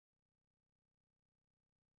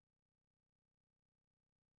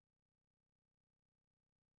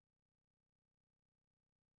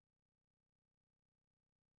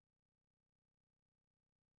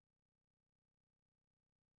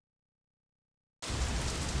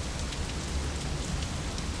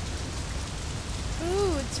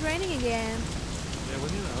it's raining again. Yeah, we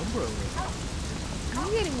need an umbrella.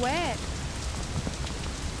 I'm getting wet.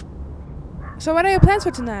 So what are your plans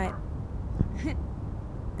for tonight?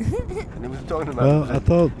 And then we were talking about Well, I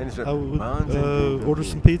thought and it's I would mountain order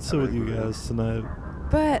some pizza with you guys tonight.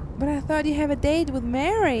 But I thought you have a date with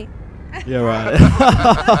Mary. Yeah, right.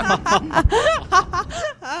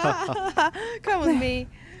 Come with me.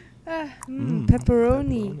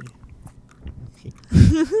 Pepperoni.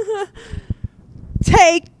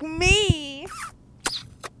 Take me.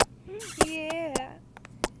 Yeah.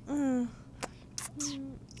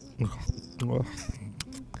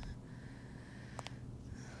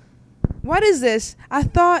 What is this? I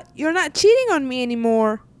thought you're not cheating on me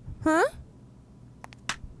anymore. Huh?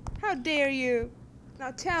 How dare you?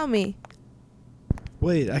 Now tell me.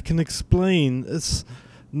 Wait, I can explain. It's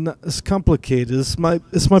complicated. It's my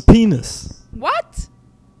penis. What?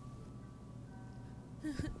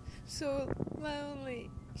 So lonely.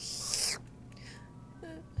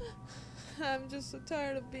 I'm just so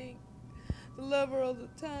tired of being the lover all the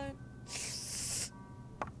time.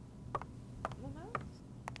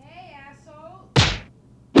 Hey, asshole!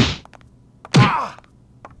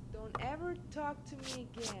 Don't ever talk to me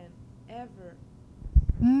again. Ever.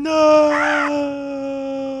 No.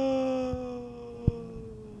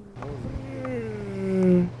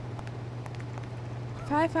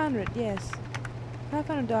 500, yes.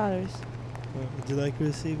 $500. Would you like a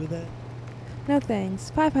receipt with that? No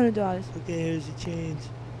thanks. $500. Okay, here's your change.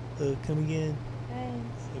 Come again.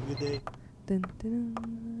 Thanks. Have a good day. Dun, dun,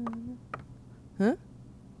 dun.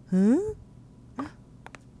 Huh?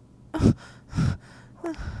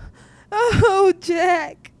 Oh,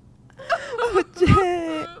 Jack. Oh,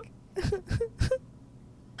 Jack.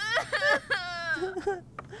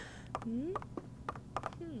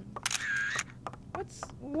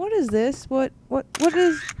 What is this? What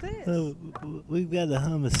is this? We've got a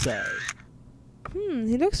homicide.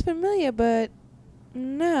 He looks familiar, but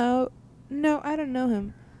no, I don't know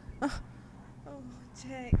him. Oh,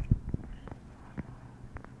 Jack.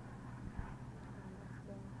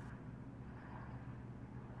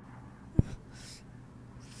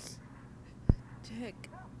 Jack.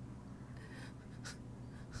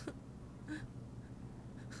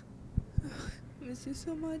 I miss you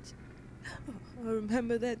so much. Oh, I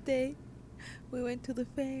remember that day we went to the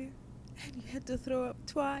fair and you had to throw up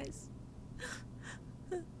twice.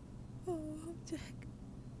 Oh, Jack.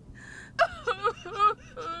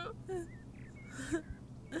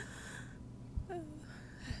 I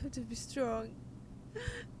have to be strong.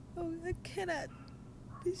 Oh, I cannot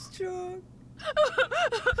be strong.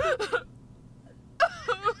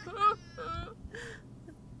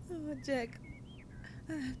 Oh, Jack.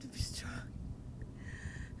 I have to be strong.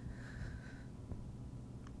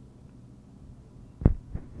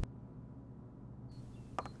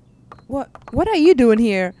 What are you doing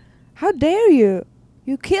here? How dare you?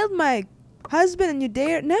 You killed my husband and you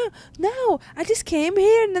dare... No, I just came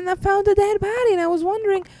here and then I found a dead body and I was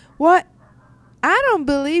wondering what... I don't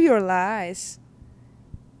believe your lies.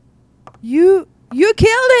 You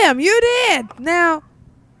killed him! You did! Now,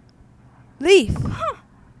 leave.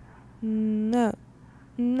 No.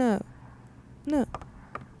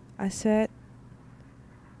 I said,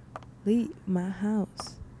 leave my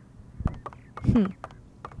house.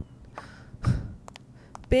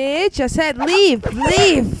 Bitch, I said leave.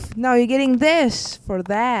 Now you're getting this for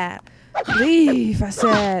that. Leave, I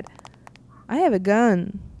said. I have a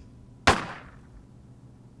gun.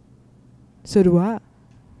 So do I.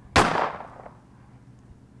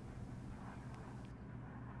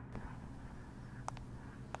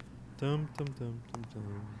 Dum.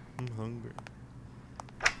 I'm hungry.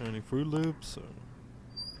 Any Fruit Loops or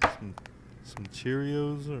some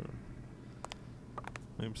Cheerios or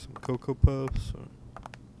maybe some Cocoa Puffs or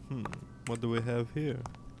what do we have here?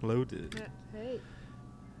 Loaded. Hey.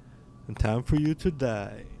 And time for you to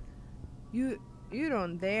die. You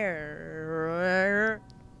don't dare.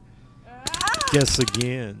 Guess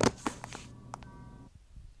again.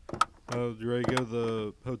 Oh, you ready to go to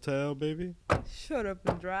the hotel, baby? Shut up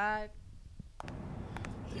and drive.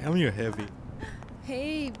 Damn, you're heavy.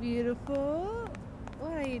 Hey, beautiful.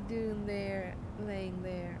 What are you doing there, laying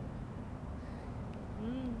there?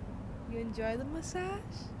 You enjoy the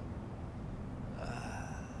massage?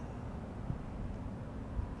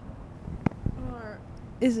 Or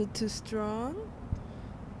is it too strong?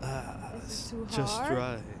 Is it too just hard?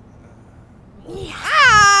 right.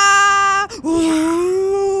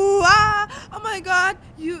 Ooh, oh my God!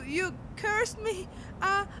 You cursed me!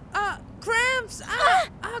 Cramps!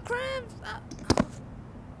 Cramps!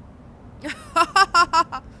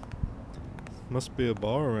 Must be a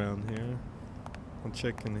bar around here. I'm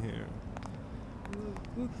checking here.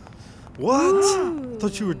 Ooh. What? Ooh.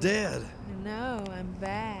 Thought you were dead. No, I'm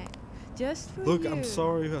back. Just for Look, you. I'm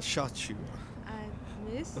sorry I shot you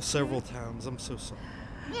I missed several you. times. I'm so sorry.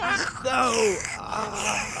 No.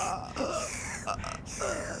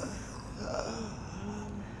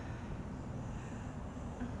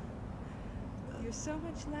 You're so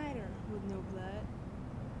much lighter with no blood.